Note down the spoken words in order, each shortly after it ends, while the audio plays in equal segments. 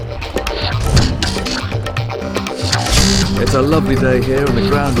It's a lovely day here and the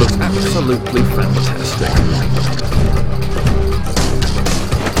ground looks absolutely fantastic.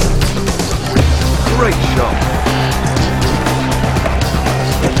 Great shot.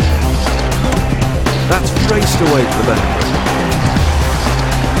 That's raced away to the boundary.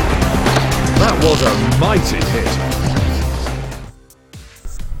 That was a mighty hit.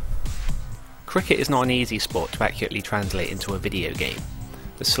 Cricket is not an easy sport to accurately translate into a video game.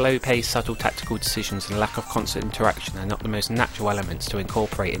 The slow pace, subtle tactical decisions and lack of constant interaction are not the most natural elements to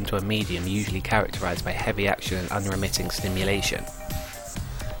incorporate into a medium usually characterised by heavy action and unremitting stimulation.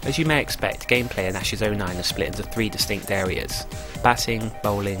 As you may expect, gameplay in Ashes 09 is split into three distinct areas: batting,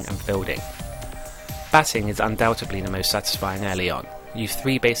 bowling and fielding. Batting is undoubtedly the most satisfying early on. You have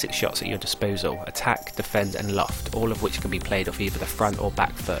three basic shots at your disposal: attack, defend and loft, all of which can be played off either the front or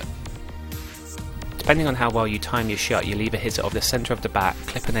back foot. Depending on how well you time your shot, you'll either hit it off the centre of the bat,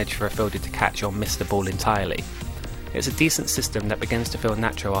 clip an edge for a fielder to catch, or miss the ball entirely. It's a decent system that begins to feel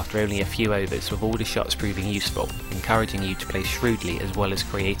natural after only a few overs, with all the shots proving useful, encouraging you to play shrewdly as well as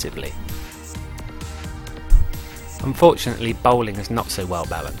creatively. Unfortunately, bowling is not so well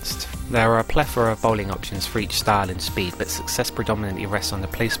balanced. There are a plethora of bowling options for each style and speed, but success predominantly rests on the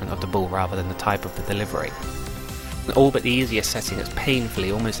placement of the ball rather than the type of the delivery. In all but the easiest setting, it's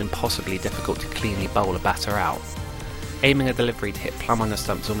painfully, almost impossibly difficult to cleanly bowl a batter out. Aiming a delivery to hit plumb on the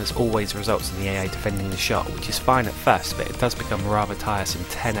stumps almost always results in the AI defending the shot, which is fine at first, but it does become rather tiresome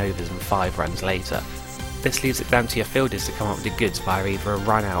 10 overs and 5 runs later. This leaves it down to your fielders to come up with the goods via either a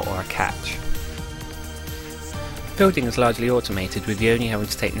run out or a catch. Fielding is largely automated, with you only having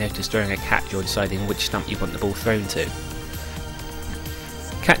to take notice during a catch or deciding which stump you want the ball thrown to.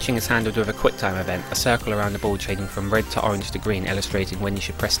 Catching is handled with a QuickTime event, a circle around the ball changing from red to orange to green, illustrating when you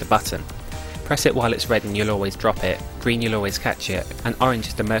should press the button. Press it while it's red and you'll always drop it, green you'll always catch it, and orange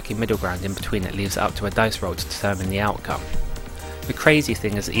is the murky middle ground in between that leaves it up to a dice roll to determine the outcome. The crazy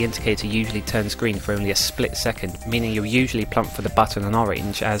thing is that the indicator usually turns green for only a split second, meaning you'll usually plump for the button on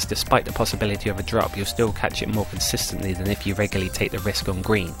orange, as despite the possibility of a drop, you'll still catch it more consistently than if you regularly take the risk on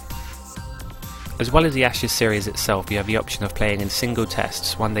green. As well as the Ashes series itself, you have the option of playing in single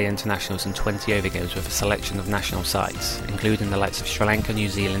tests, one-day internationals and 20 over games with a selection of national sides, including the likes of Sri Lanka, New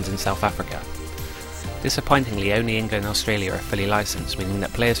Zealand and South Africa. Disappointingly, only England and Australia are fully licensed, meaning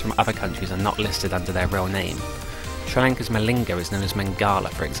that players from other countries are not listed under their real name. Sri Lanka's Malinga is known as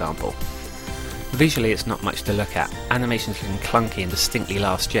Mangala, for example. Visually it's not much to look at, animations looking clunky and distinctly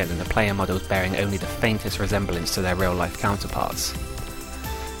last gen, and the player models bearing only the faintest resemblance to their real life counterparts.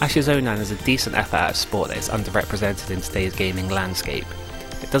 Ashes 09 is a decent effort at a sport that is underrepresented in today's gaming landscape.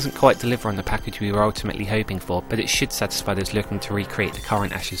 It doesn't quite deliver on the package we were ultimately hoping for, but it should satisfy those looking to recreate the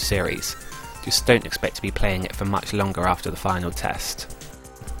current Ashes series. Just don't expect to be playing it for much longer after the final test.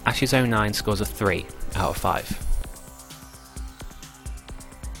 Ashes 09 scores a 3 out of 5.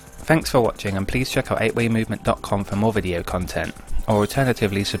 Thanks for watching, and please check out 8waymovement.com for more video content, or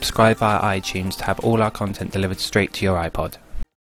alternatively subscribe via iTunes to have all our content delivered straight to your iPod.